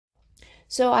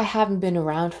So I haven't been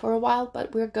around for a while,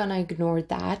 but we're gonna ignore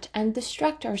that and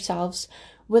distract ourselves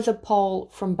with a poll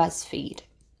from BuzzFeed.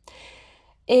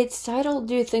 It's titled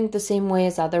Do You Think the Same Way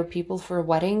as Other People for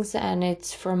Weddings? And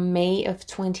it's from May of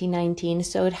 2019,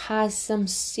 so it has some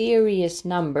serious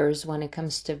numbers when it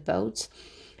comes to votes.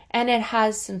 And it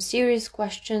has some serious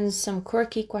questions, some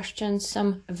quirky questions,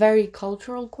 some very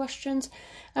cultural questions.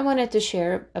 I wanted to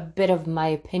share a bit of my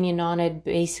opinion on it,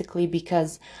 basically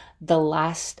because the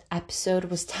last episode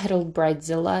was titled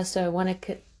Bridezilla, so I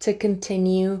wanted to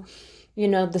continue,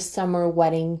 the summer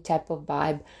wedding type of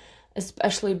vibe,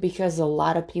 especially because a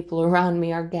lot of people around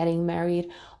me are getting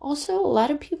married. Also, a lot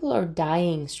of people are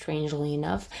dying, strangely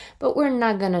enough, but we're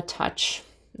not gonna touch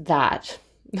that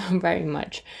very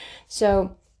much.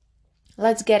 So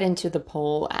let's get into the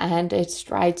poll, and it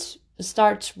starts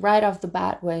right off the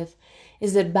bat with,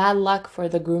 is it bad luck for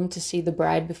the groom to see the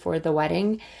bride before the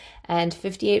wedding? And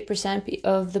 58%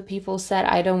 of the people said,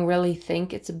 I don't really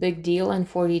think it's a big deal,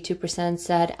 and 42%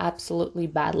 said absolutely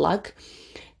bad luck.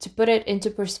 To put it into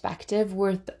perspective,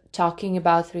 we're talking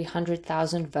about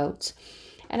 300,000 votes.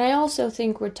 And I also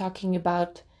think we're talking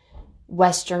about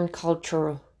Western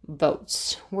cultural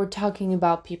votes. We're talking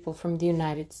about people from the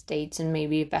United States and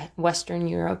maybe Western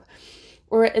Europe,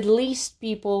 or at least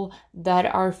people that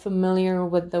are familiar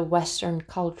with the Western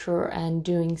culture and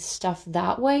doing stuff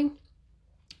that way.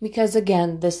 Because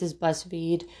again, this is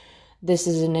BuzzFeed, this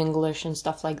is in English and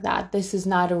stuff like that. This is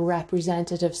not a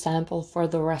representative sample for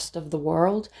the rest of the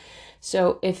world.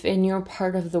 So if in your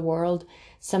part of the world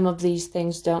some of these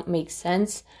things don't make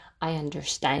sense, I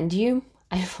understand you.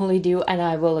 I fully do, and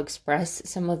I will express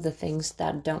some of the things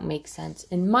that don't make sense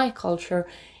in my culture,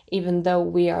 even though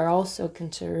we are also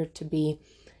considered to be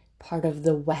part of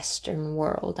the Western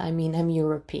world. I mean, I'm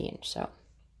European, so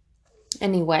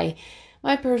anyway,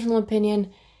 my personal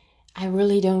opinion, I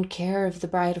really don't care if the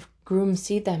bride or groom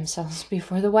see themselves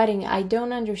before the wedding. I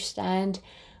don't understand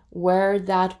where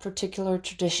that particular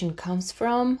tradition comes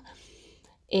from.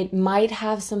 It might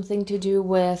have something to do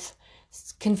with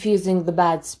confusing the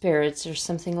bad spirits or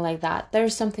something like that.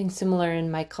 There's something similar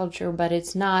in my culture, but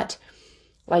it's not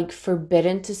like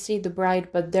forbidden to see the bride,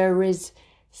 but there is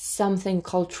something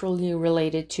culturally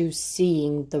related to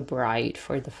seeing the bride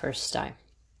for the first time.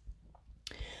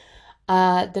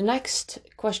 The next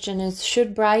question is,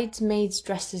 should bridesmaids'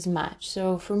 dresses match?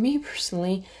 So for me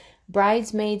personally,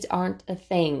 bridesmaids aren't a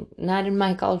thing, not in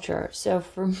my culture. So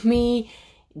for me,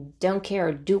 don't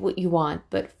care, do what you want.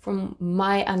 But from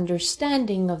my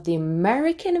understanding of the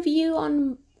American view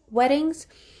on weddings,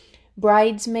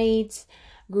 bridesmaids,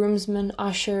 groomsmen,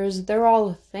 ushers, they're all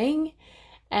a thing.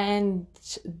 And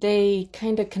they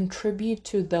kind of contribute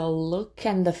to the look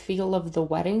and the feel of the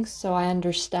wedding. So I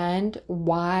understand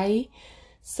why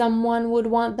someone would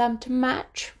want them to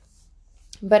match.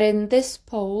 But in this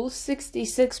poll,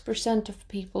 66% of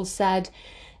people said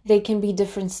they can be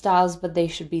different styles, but they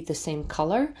should be the same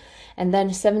color. And then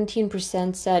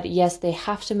 17% said, yes, they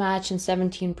have to match. And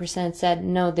 17% said,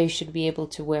 no, they should be able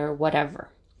to wear whatever.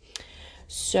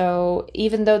 So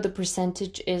even though the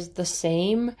percentage is the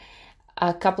same,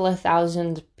 a couple of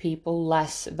thousand people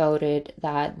less voted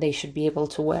that they should be able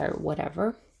to wear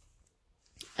whatever.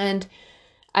 And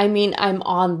I mean, I'm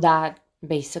on that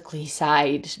basically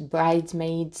side.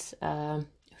 Bridesmaids,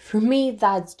 for me,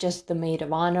 that's just the maid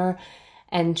of honor,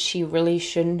 and she really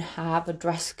shouldn't have a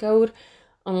dress code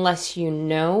unless you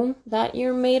know that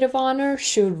your maid of honor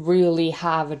should really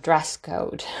have a dress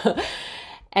code.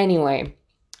 Anyway,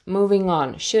 moving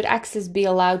on. Should exes be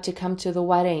allowed to come to the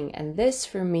wedding? And this,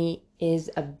 for me,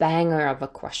 is a banger of a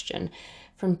question.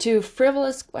 From two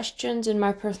frivolous questions, in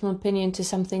my personal opinion, to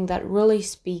something that really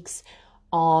speaks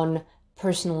on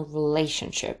personal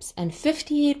relationships. And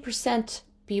 58%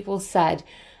 people said,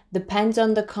 depends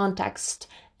on the context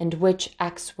and which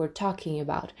ex we're talking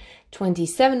about.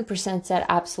 27% said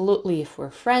absolutely if we're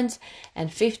friends,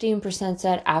 and 15%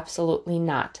 said absolutely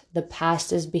not. The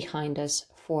past is behind us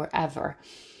forever.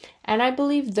 And I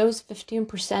believe those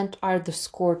 15% are the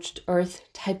scorched earth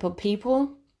type of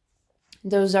people.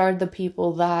 Those are the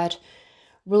people that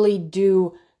really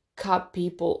do cut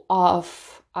people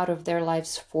off out of their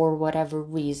lives for whatever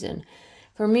reason.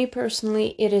 For me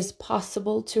personally, it is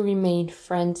possible to remain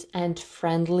friends and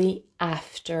friendly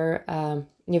after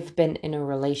you've been in a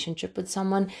relationship with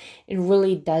someone. It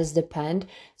really does depend.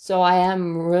 So I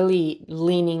am really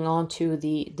leaning onto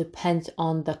the depends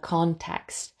on the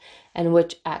context and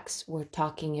which ex we're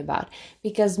talking about.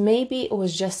 Because maybe it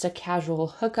was just a casual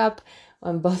hookup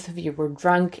when both of you were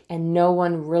drunk and no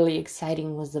one really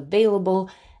exciting was available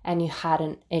and you had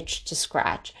an itch to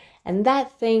scratch. And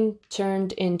that thing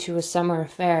turned into a summer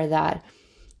affair that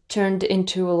turned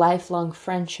into a lifelong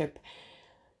friendship.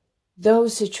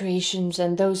 Those situations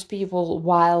and those people,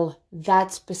 while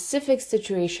that specific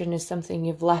situation is something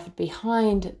you've left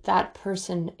behind, that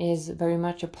person is very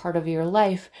much a part of your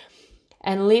life.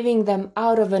 And leaving them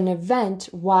out of an event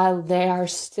while they are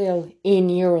still in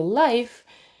your life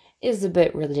is a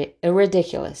bit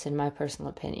ridiculous, in my personal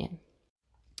opinion.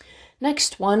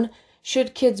 Next one,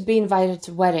 should kids be invited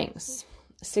to weddings?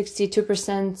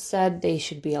 62% said they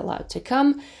should be allowed to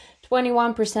come.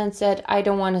 21% said, I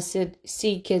don't want to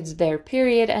see kids there,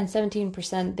 period. And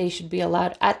 17% they should be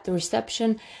allowed at the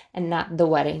reception and not the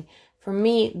wedding. For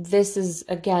me, this is,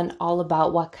 again, all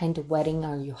about what kind of wedding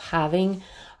are you having.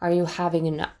 Are you having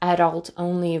an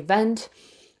adult-only event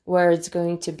where it's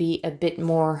going to be a bit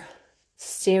more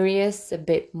serious, a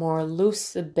bit more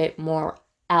loose, a bit more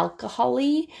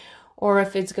alcohol-y? Or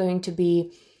if it's going to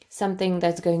be something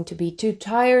that's going to be too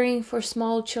tiring for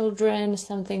small children,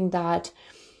 something that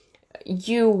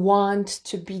you want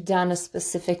to be done a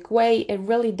specific way. It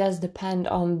really does depend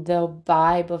on the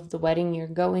vibe of the wedding you're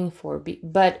going for.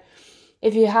 But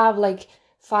if you have like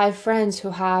 5 friends who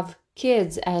have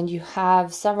kids and you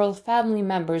have several family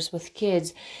members with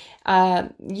kids,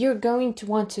 you're going to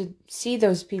want to see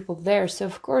those people there. So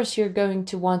of course you're going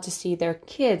to want to see their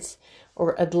kids,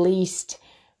 or at least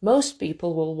most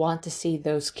people will want to see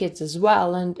those kids as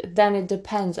well. And then it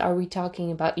depends. Are we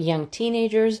talking about young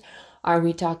teenagers? Are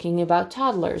we talking about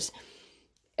toddlers?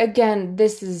 Again,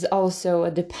 this is also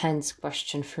a depends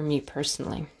question for me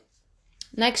personally.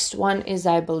 Next one is,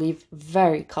 I believe,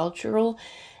 very cultural,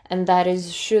 and that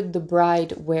is, should the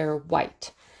bride wear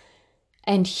white?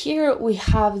 And here we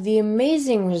have the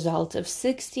amazing result of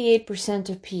 68%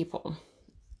 of people,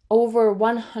 over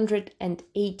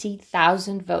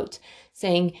 180,000 votes,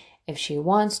 saying if she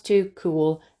wants to,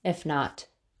 cool, if not,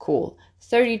 cool.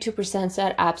 32%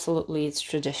 said absolutely, it's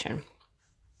tradition.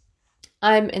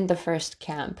 I'm in the first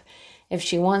camp. If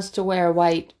she wants to wear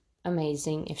white,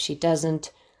 amazing. If she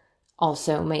doesn't,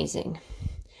 also amazing.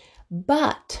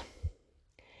 But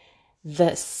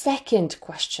the second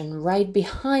question right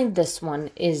behind this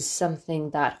one is something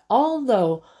that,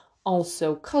 although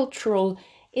also cultural,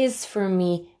 is for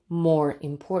me more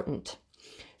important.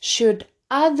 Should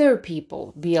other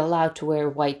people be allowed to wear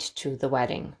white to the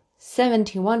wedding?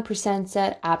 71%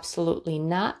 said absolutely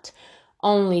not.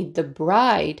 Only the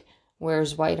bride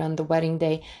wears white on the wedding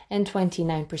day, and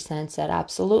 29% said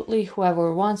absolutely,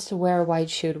 whoever wants to wear white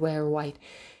should wear white.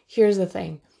 Here's the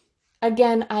thing.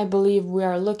 Again, I believe we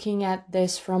are looking at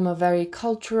this from a very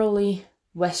culturally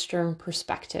Western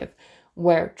perspective,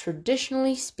 where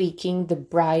traditionally speaking, the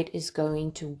bride is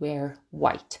going to wear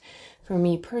white. For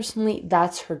me personally,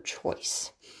 that's her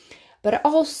choice. But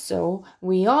also,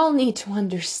 we all need to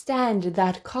understand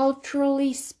that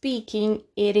culturally speaking,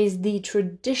 it is the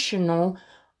traditional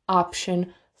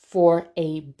option for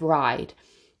a bride.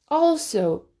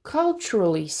 Also,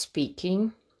 culturally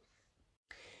speaking,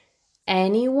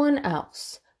 anyone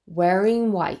else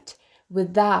wearing white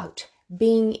without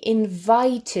being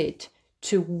invited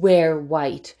to wear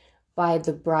white by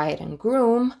the bride and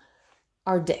groom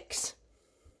are dicks.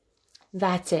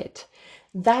 That's it.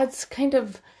 That's kind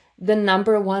of the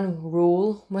number one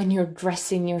rule when you're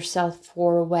dressing yourself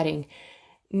for a wedding.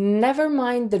 Never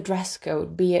mind the dress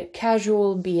code, be it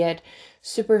casual, be it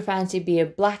super fancy, be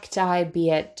it black tie, be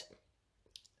it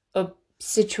a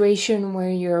situation where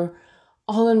you're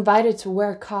all invited to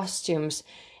wear costumes.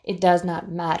 It does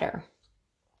not matter.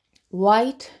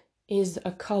 White is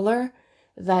a color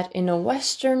that in a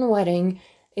Western wedding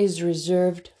is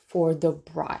reserved for the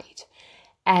bride.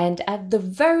 And at the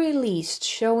very least,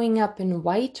 showing up in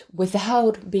white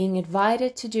without being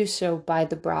invited to do so by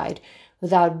the bride,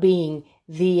 without being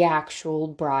the actual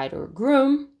bride or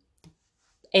groom,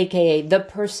 aka the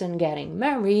person getting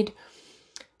married,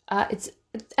 it's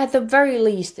at the very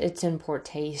least, it's in poor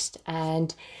taste,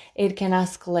 and it can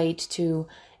escalate to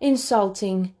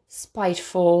insulting,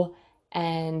 spiteful,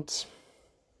 and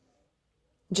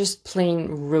just plain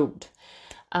rude.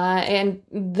 And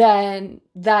then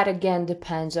that again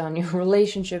depends on your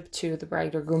relationship to the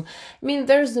bride or groom. I mean,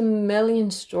 there's a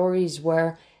million stories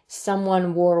where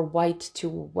someone wore white to a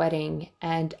wedding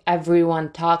and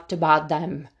everyone talked about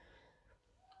them.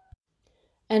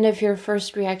 And if your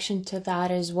first reaction to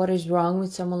that is, what is wrong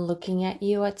with someone looking at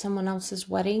you at someone else's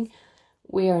wedding?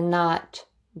 We are not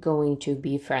going to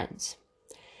be friends.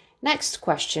 Next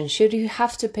question, should you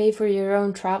have to pay for your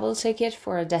own travel ticket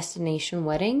for a destination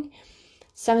wedding?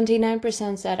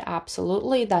 79% said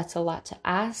absolutely, that's a lot to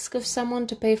ask of someone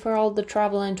to pay for all the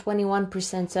travel, and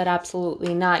 21% said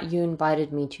absolutely not, you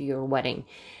invited me to your wedding.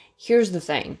 Here's the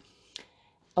thing.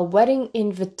 a wedding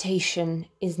invitation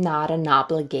is not an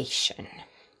obligation.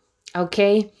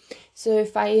 Okay? So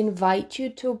if I invite you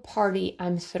to a party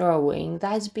I'm throwing,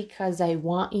 that's because I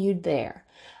want you there.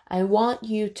 I want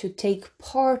you to take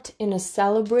part in a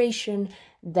celebration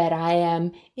that I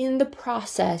am in the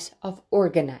process of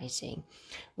organizing,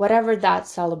 whatever that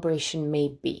celebration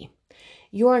may be.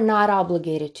 You are not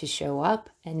obligated to show up,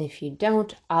 and if you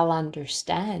don't, I'll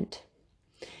understand.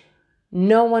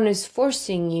 No one is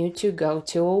forcing you to go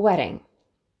to a wedding.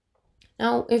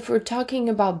 Now, if we're talking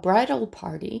about bridal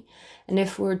party, and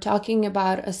if we're talking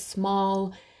about a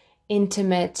small,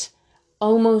 intimate,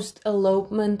 almost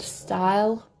elopement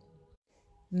style,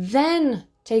 then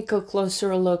take a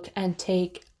closer look and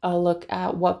take a look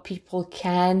at what people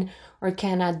can or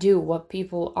cannot do, what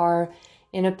people are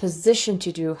in a position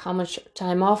to do, how much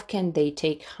time off can they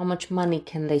take, how much money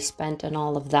can they spend, and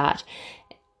all of that.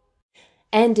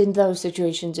 And in those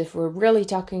situations, if we're really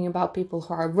talking about people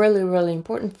who are really, really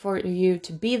important for you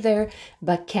to be there,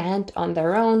 but can't on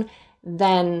their own,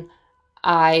 then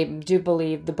I do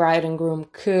believe the bride and groom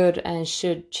could and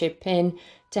should chip in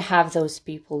to have those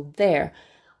people there.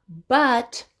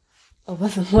 But a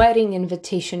wedding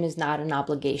invitation is not an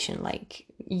obligation. Like,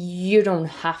 you don't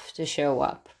have to show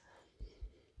up.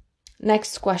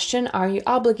 Next question, are you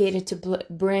obligated to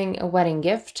bring a wedding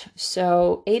gift?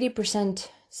 So 80%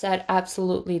 said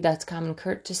absolutely, that's common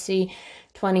courtesy.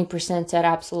 20% said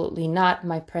absolutely not,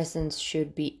 my presence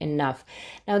should be enough.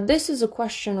 Now, this is a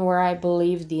question where I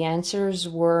believe the answers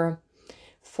were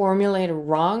formulated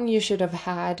wrong. You should have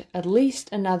had at least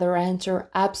another answer.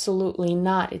 Absolutely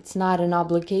not. It's not an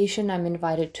obligation. I'm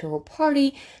invited to a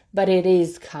party, but it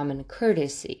is common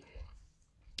courtesy.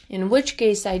 In which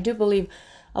case, I do believe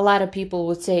a lot of people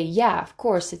would say, yeah, of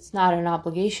course, it's not an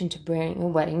obligation to bring a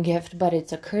wedding gift, but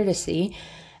it's a courtesy.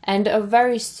 And a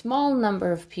very small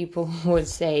number of people would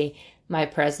say, my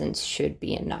presence should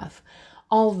be enough.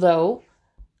 Although,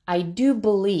 I do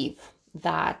believe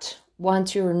that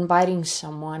once you're inviting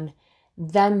someone,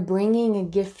 them bringing a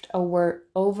gift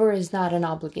over is not an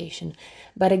obligation.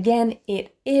 But again,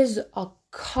 it is a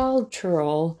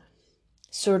cultural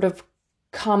sort of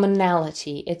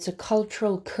commonality. It's a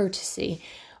cultural courtesy.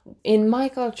 In my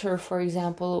culture, for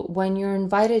example, when you're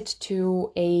invited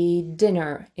to a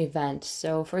dinner event,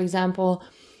 so for example,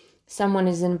 someone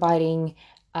is inviting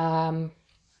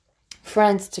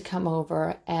friends to come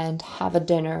over and have a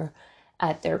dinner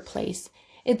at their place,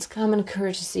 it's common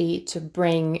courtesy to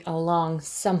bring along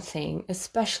something,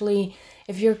 especially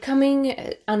if you're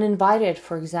coming uninvited,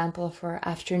 for example, for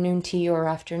afternoon tea or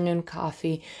afternoon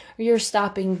coffee, or you're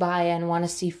stopping by and want to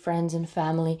see friends and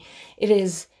family. It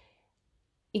is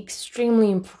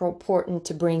extremely important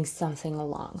to bring something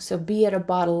along. So be it a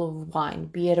bottle of wine,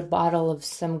 be it a bottle of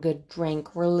some good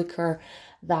drink or liquor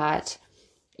that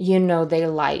you know they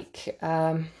like,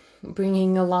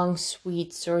 bringing along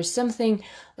sweets or something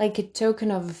like a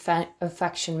token of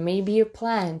affection, maybe a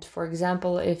plant. For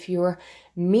example, if you're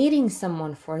meeting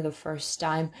someone for the first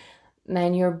time,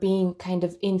 then you're being kind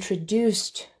of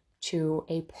introduced to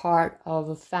a part of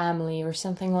a family or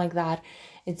something like that,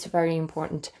 it's very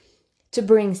important to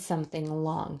bring something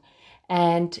along.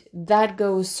 And that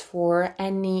goes for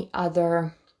any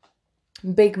other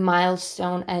big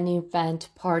milestone, any event,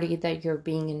 party that you're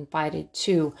being invited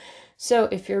to. So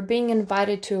if you're being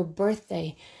invited to a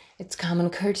birthday, it's common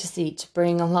courtesy to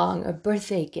bring along a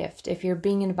birthday gift. If you're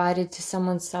being invited to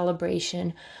someone's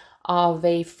celebration of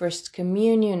a first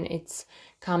communion, it's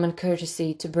common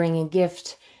courtesy to bring a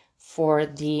gift for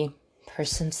the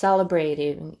person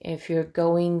celebrating. If you're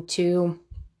going to,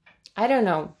 I don't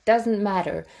know, doesn't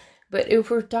matter. But if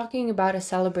we're talking about a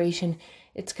celebration,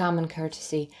 it's common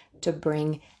courtesy to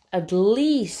bring at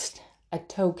least a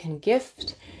token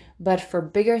gift. But for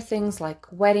bigger things like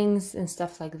weddings and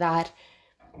stuff like that,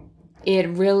 it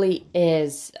really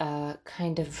is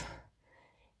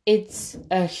it's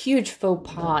a huge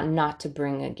faux pas not to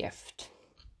bring a gift.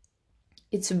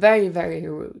 It's very, very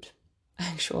rude,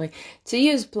 actually. To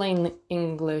use plain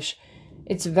English,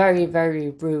 it's very, very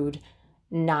rude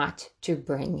not to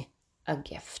bring a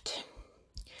gift.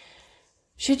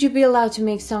 Should you be allowed to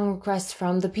make song requests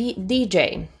from the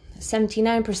DJ?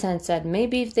 79% said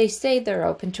maybe if they say they're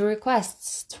open to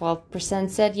requests. 12%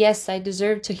 said yes, I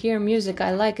deserve to hear music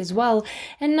I like as well.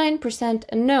 And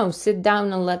 9% no, sit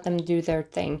down and let them do their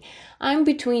thing. I'm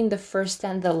between the first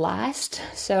and the last,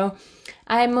 so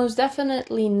I'm most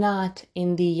definitely not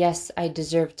in the yes, I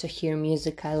deserve to hear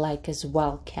music I like as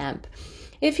well camp.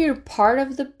 If you're part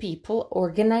of the people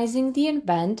organizing the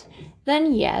event,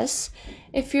 then yes.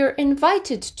 If you're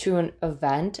invited to an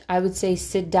event, I would say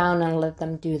sit down and let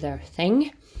them do their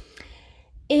thing.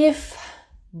 If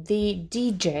the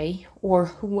DJ or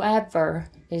whoever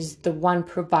is the one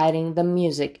providing the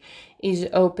music is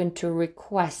open to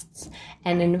requests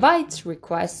and invites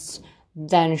requests,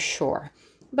 then sure.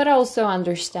 But also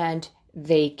understand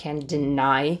they can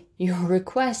deny your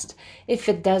request if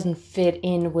it doesn't fit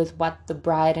in with what the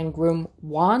bride and groom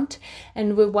want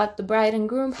and with what the bride and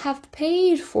groom have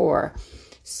paid for.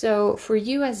 So for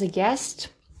you as a guest,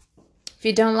 if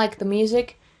you don't like the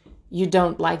music, you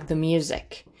don't like the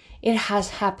music. It has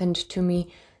happened to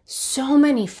me so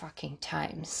many fucking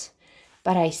times.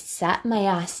 But I sat my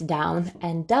ass down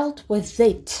and dealt with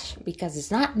it because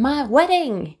it's not my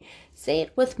wedding. Say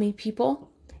it with me, people.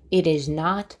 It is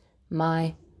not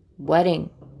my wedding.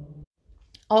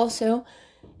 Also,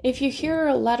 if you hear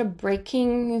a lot of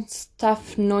breaking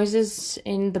stuff, noises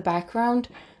in the background,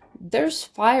 there's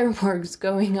fireworks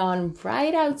going on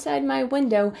right outside my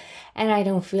window and I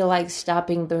don't feel like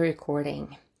stopping the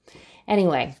recording.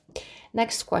 Anyway,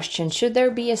 next question. Should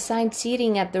there be assigned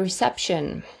seating at the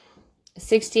reception?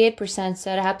 68%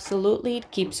 said absolutely,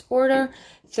 it keeps order.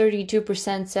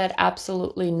 32% said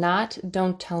absolutely not,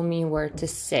 don't tell me where to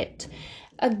sit.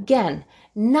 Again,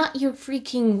 not your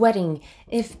freaking wedding.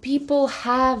 If people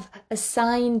have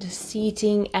assigned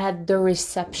seating at the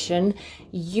reception,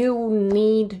 you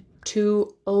need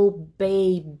to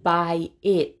obey by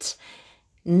it.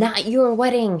 Not your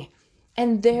wedding.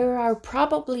 And there are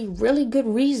probably really good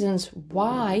reasons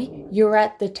why you're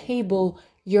at the table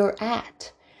you're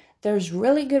at. There's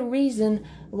really good reason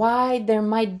why there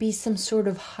might be some sort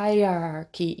of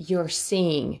hierarchy you're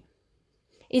seeing.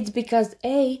 It's because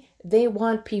A, they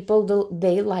want people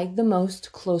they like the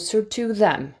most closer to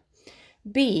them.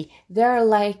 B, they're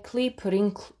likely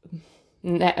putting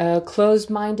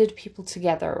closed-minded people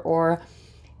together, or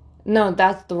no,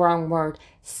 that's the wrong word,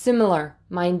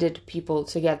 similar-minded people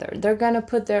together. They're gonna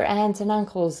put their aunts and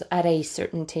uncles at a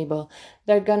certain table.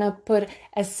 They're gonna put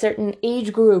a certain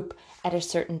age group at a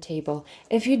certain table.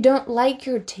 If you don't like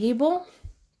your table,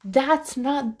 that's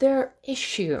not their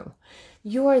issue.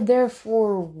 You are there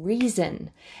for a reason,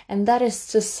 and that is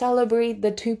to celebrate the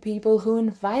two people who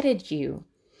invited you.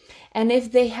 And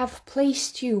if they have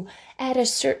placed you at a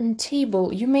certain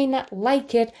table, you may not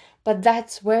like it, but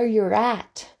that's where you're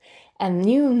at. And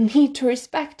you need to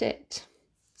respect it.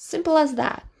 Simple as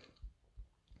that.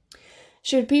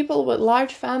 Should people with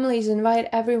large families invite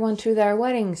everyone to their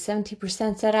wedding?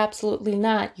 70% said absolutely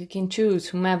not. You can choose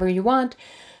whomever you want.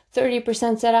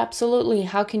 30% said absolutely.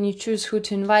 How can you choose who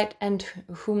to invite and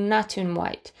whom not to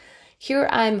invite? Here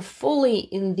I'm fully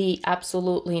in the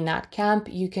absolutely not camp.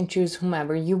 You can choose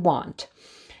whomever you want.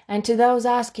 And to those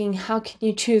asking, how can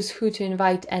you choose who to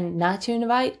invite and not to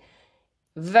invite?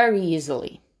 Very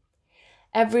easily.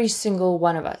 Every single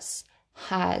one of us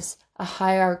has a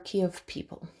hierarchy of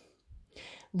people.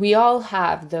 We all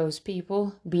have those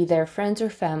people, be they friends or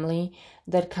family,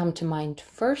 that come to mind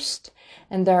first,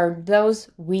 and there are those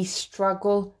we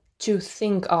struggle to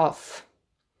think of.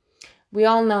 We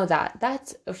all know that.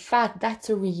 That's a fact, that's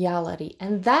a reality,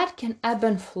 and that can ebb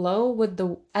and flow with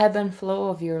the ebb and flow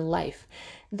of your life.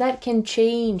 That can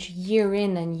change year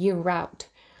in and year out.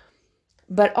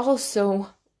 But also,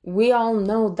 we all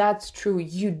know that's true.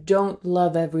 You don't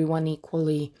love everyone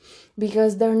equally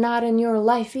because they're not in your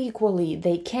life equally.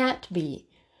 They can't be.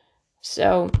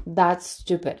 So that's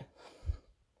stupid.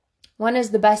 When is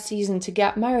the best season to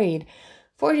get married?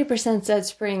 40% said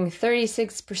spring,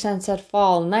 36% said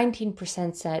fall,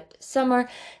 19% said summer,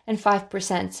 and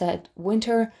 5% said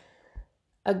winter.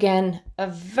 Again, a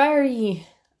very,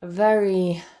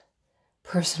 very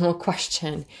personal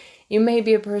question. You may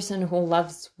be a person who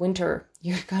loves winter.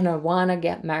 You're gonna wanna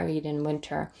get married in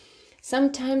winter.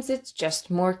 Sometimes it's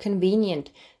just more convenient.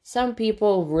 Some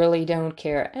people really don't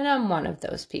care, and I'm one of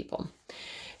those people.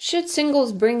 Should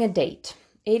singles bring a date?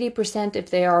 80% if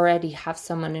they already have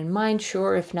someone in mind,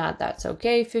 sure. If not, that's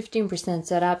okay. 15%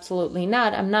 said absolutely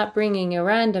not. I'm not bringing a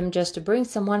random just to bring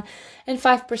someone. And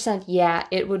 5%, yeah,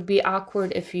 it would be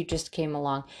awkward if you just came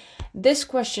along. This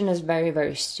question is very,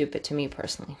 very stupid to me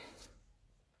personally.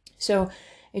 So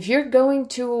if you're going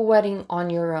to a wedding on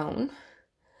your own,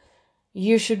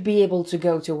 you should be able to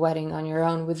go to a wedding on your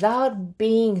own without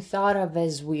being thought of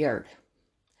as weird.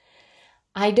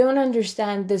 I don't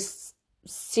understand this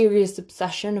serious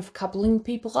obsession of coupling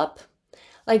people up.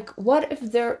 Like, what if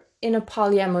they're in a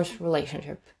polyamorous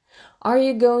relationship? Are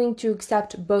you going to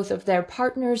accept both of their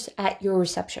partners at your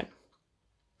reception?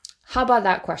 How about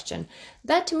that question?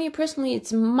 That, to me personally,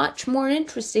 it's much more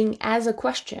interesting as a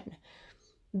question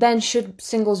than should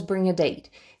singles bring a date.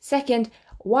 Second,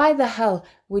 why the hell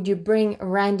would you bring a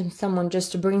random someone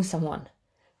just to bring someone?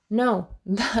 No,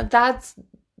 that's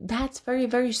very,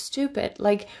 very stupid.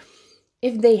 Like,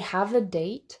 If they have a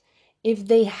date, if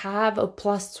they have a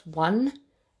 +1,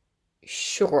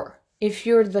 sure. If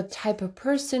you're the type of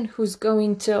person who's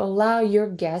going to allow your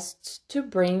guests to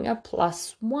bring a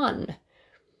 +1.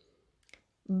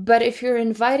 But if you're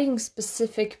inviting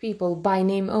specific people by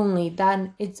name only,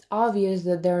 then it's obvious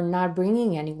that they're not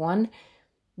bringing anyone.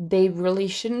 They really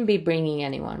shouldn't be bringing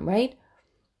anyone, right?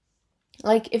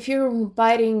 Like if you're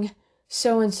inviting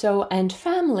so-and-so and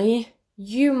family,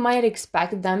 you might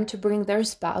expect them to bring their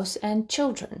spouse and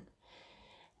children.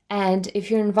 And if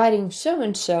you're inviting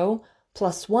so-and-so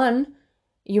 +1,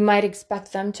 you might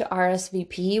expect them to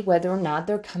RSVP whether or not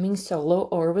they're coming solo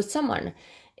or with someone.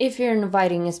 If you're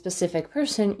inviting a specific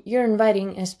person, you're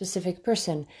inviting a specific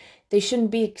person. They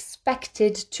shouldn't be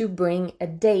expected to bring a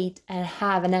date and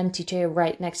have an empty chair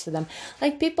right next to them.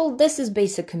 Like, people, this is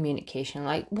basic communication.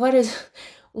 Like, what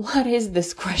is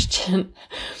this question?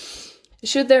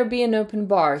 Should there be an open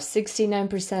bar?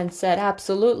 69% said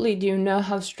absolutely. Do you know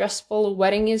how stressful a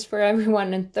wedding is for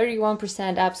everyone? And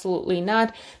 31% absolutely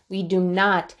not. We do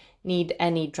not need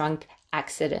any drunk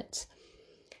accidents.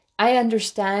 I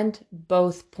understand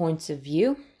both points of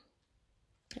view,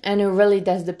 and it really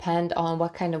does depend on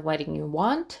what kind of wedding you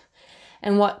want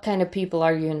and what kind of people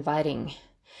are you inviting.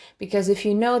 Because if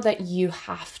you know that you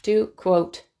have to,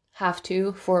 quote, have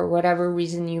to, for whatever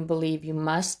reason you believe you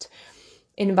must,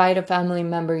 invite a family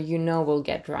member you know will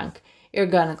get drunk, you're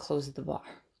gonna close the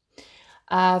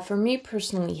bar. For me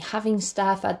personally, having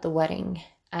staff at the wedding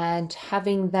and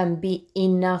having them be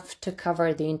enough to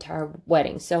cover the entire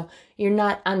wedding. So you're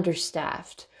not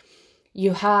understaffed.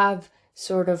 You have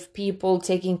sort of people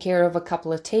taking care of a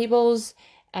couple of tables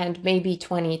and maybe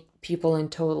 20 people in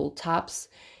total tops.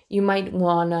 You might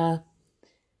wanna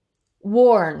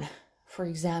warn, for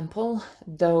example,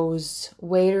 those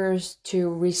waiters to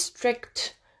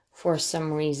restrict, for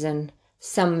some reason,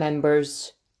 some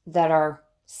members that are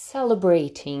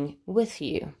celebrating with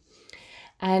you.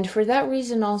 And for that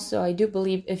reason also, I do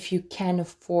believe if you can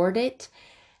afford it,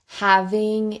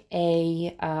 having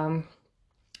a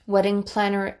wedding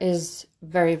planner is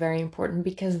very, very important,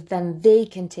 because then they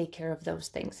can take care of those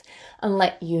things and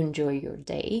let you enjoy your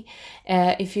day.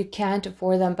 If you can't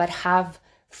afford them, but have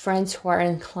friends who are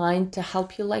inclined to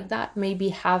help you like that, maybe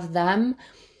have them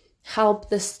help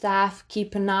the staff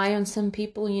keep an eye on some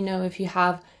people. You know, if you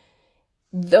have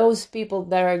those people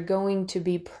that are going to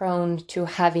be prone to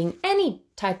having any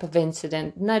type of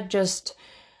incident, not just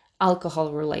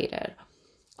alcohol related.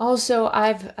 Also,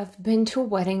 I've been to a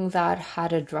wedding that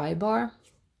had a dry bar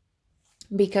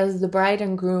because the bride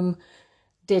and groom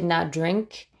did not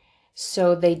drink,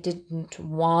 so they didn't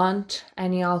want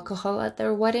any alcohol at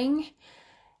their wedding.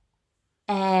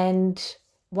 And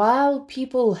while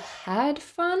people had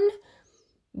fun,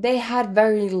 they had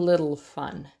very little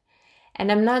fun. And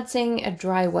I'm not saying a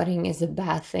dry wedding is a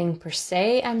bad thing per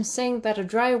se. I'm saying that a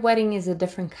dry wedding is a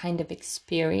different kind of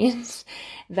experience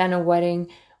than a wedding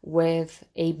with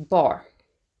a bar.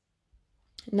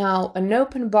 Now, an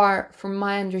open bar, from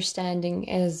my understanding,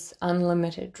 is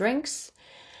unlimited drinks.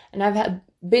 And I've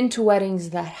been to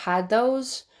weddings that had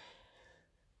those.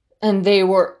 And they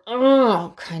were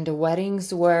kind of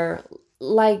weddings where,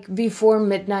 like, before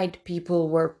midnight, people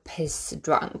were piss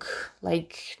drunk,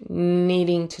 like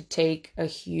needing to take a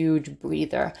huge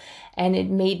breather. And it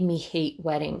made me hate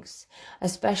weddings,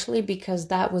 especially because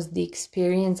that was the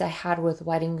experience I had with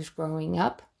weddings growing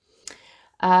up.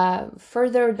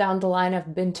 Further down the line,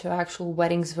 I've been to actual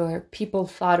weddings where people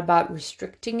thought about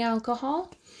restricting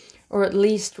alcohol, or at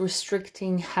least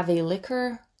restricting heavy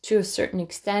liquor to a certain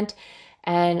extent.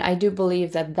 And I do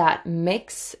believe that that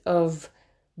mix of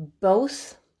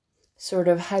both, sort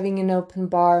of having an open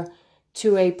bar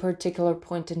to a particular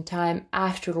point in time,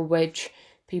 after which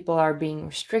people are being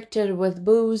restricted with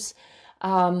booze,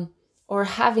 or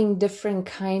having different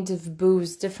kinds of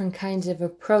booze, different kinds of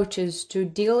approaches to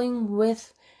dealing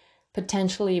with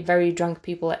potentially very drunk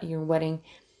people at your wedding,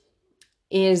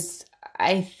 is,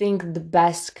 I think, the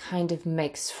best kind of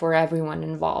mix for everyone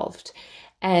involved.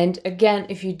 And again,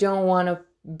 if you don't want to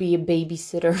be a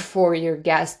babysitter for your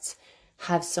guests,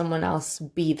 have someone else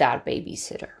be that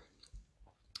babysitter.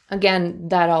 Again,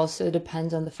 that also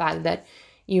depends on the fact that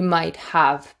you might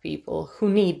have people who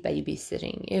need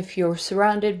babysitting. If you're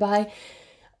surrounded by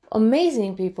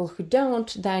amazing people who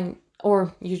don't, then,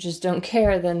 or you just don't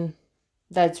care, then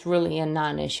that's really a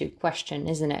non-issue question,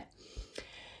 isn't it?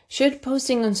 Should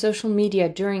posting on social media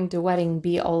during the wedding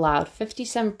be allowed?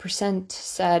 57%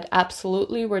 said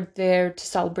absolutely, we're there to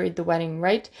celebrate the wedding,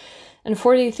 right? And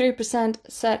 43%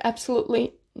 said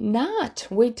absolutely not.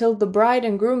 Wait till the bride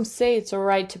and groom say it's all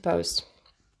right to post.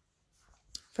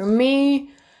 For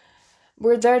me,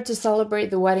 we're there to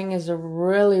celebrate the wedding is a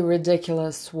really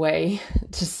ridiculous way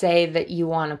to say that you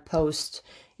want to post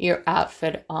your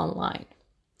outfit online.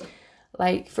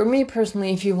 Like, for me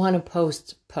personally, if you want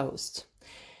to post.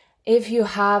 If you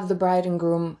have the bride and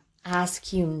groom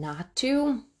ask you not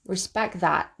to, respect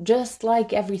that. Just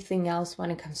like everything else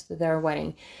when it comes to their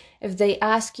wedding. If they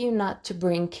ask you not to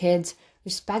bring kids,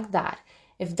 respect that.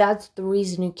 If that's the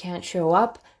reason you can't show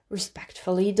up,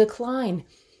 respectfully decline.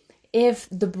 If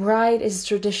the bride is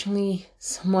traditionally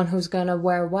someone who's gonna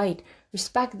wear white,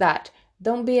 respect that.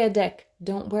 Don't be a dick.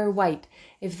 Don't wear white.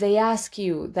 If they ask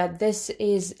you that this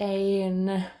is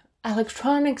an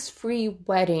electronics-free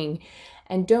wedding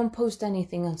and don't post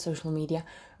anything on social media,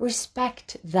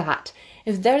 respect that.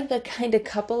 If they're the kind of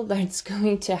couple that's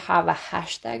going to have a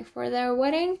hashtag for their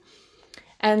wedding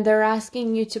and they're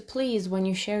asking you to please, when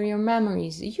you share your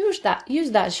memories, use that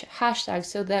hashtag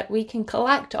so that we can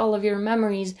collect all of your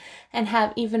memories and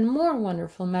have even more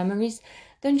wonderful memories,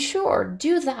 then sure,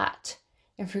 do that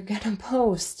if you're gonna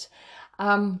post.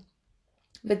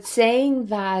 But saying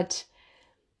that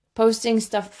posting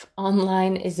stuff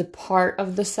online is a part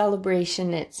of the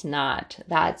celebration, it's not.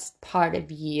 That's part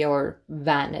of your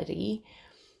vanity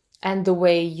and the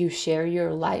way you share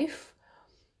your life.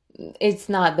 It's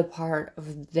not the part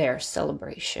of their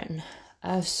celebration.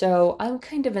 So I'm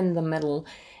kind of in the middle.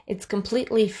 It's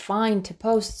completely fine to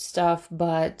post stuff,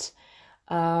 but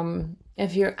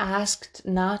if you're asked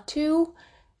not to,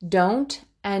 don't.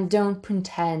 And don't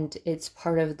pretend it's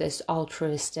part of this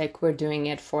altruistic, we're doing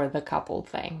it for the couple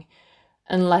thing.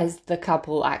 Unless the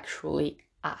couple actually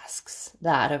asks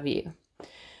that of you.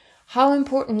 How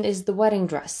important is the wedding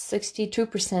dress?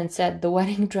 62% said the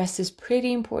wedding dress is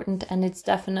pretty important and it's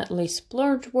definitely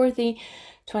splurge-worthy.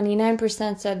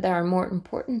 29% said there are more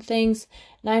important things.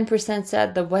 9%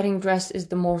 said the wedding dress is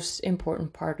the most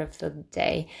important part of the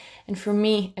day. And for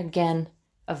me, again,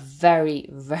 a very,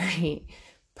 very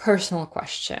personal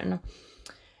question.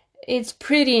 It's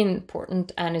pretty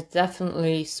important and it's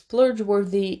definitely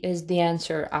splurge-worthy is the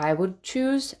answer I would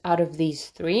choose out of these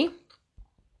three.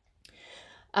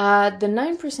 The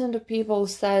 9% of people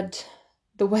said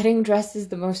the wedding dress is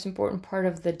the most important part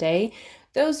of the day.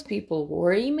 Those people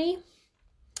worry me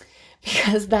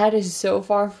because that is so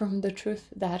far from the truth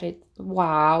that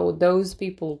those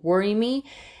people worry me.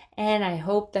 And I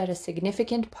hope that a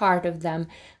significant part of them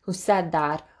who said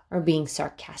that are being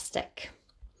sarcastic.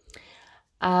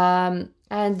 And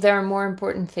there are more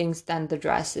important things than the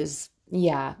dresses.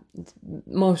 Yeah,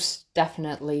 most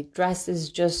definitely. Dress is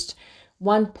just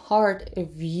one part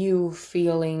of you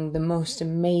feeling the most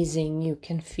amazing you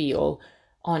can feel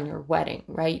on your wedding,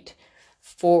 right?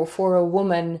 For a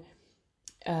woman,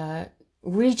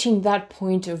 reaching that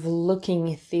point of looking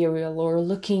ethereal or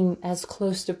looking as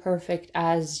close to perfect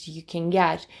as you can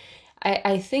get,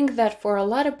 I think that for a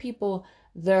lot of people,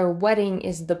 their wedding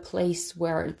is the place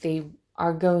where they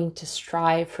are going to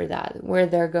strive for that, where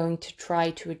they're going to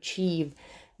try to achieve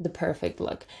the perfect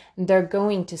look. And they're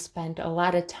going to spend a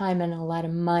lot of time and a lot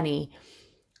of money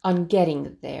on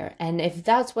getting there. And if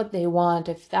that's what they want,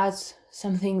 if that's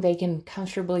something they can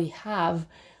comfortably have,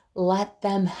 let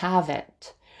them have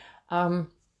it. Then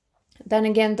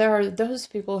again, there are those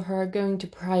people who are going to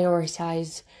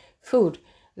prioritize food.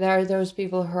 There are those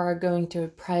people who are going to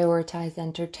prioritize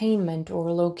entertainment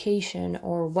or location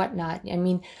or whatnot. I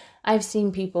mean, I've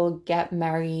seen people get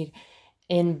married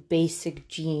in basic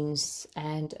jeans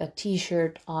and a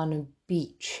t-shirt on a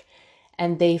beach.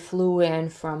 And they flew in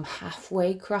from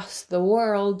halfway across the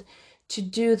world to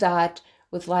do that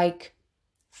with like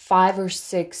 5 or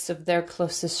 6 of their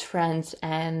closest friends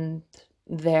and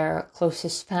their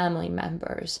closest family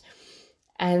members.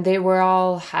 And they were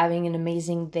all having an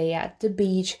amazing day at the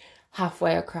beach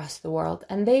halfway across the world.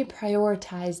 And they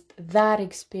prioritized that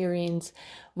experience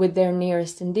with their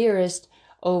nearest and dearest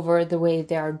over the way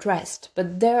they are dressed.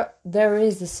 But there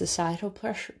is a societal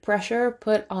pressure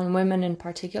put on women in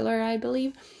particular, I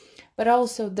believe. But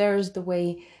also there's the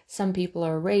way some people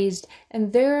are raised.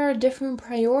 And there are different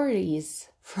priorities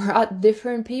for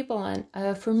different people.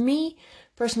 And for me,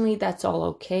 personally, that's all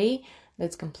okay.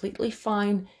 That's completely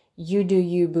fine. You do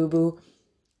you, boo-boo.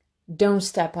 Don't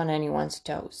step on anyone's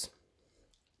toes.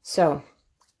 So,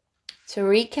 to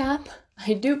recap,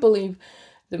 I do believe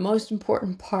the most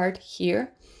important part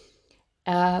here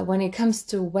when it comes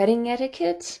to wedding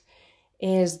etiquette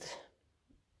is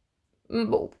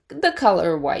the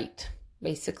color white,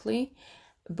 basically.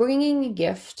 Bringing a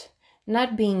gift,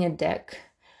 not being a dick,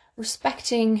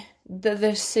 respecting the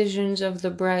decisions of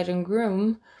the bride and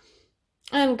groom,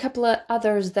 and a couple of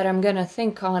others that I'm gonna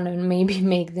think on and maybe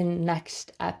make the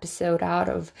next episode out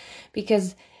of,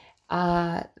 because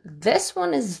This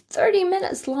one is 30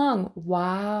 minutes long.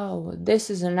 Wow, this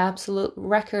is an absolute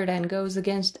record and goes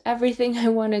against everything I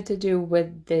wanted to do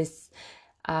with this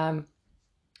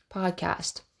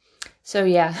podcast. So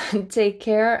yeah, take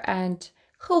care and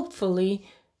hopefully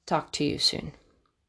talk to you soon.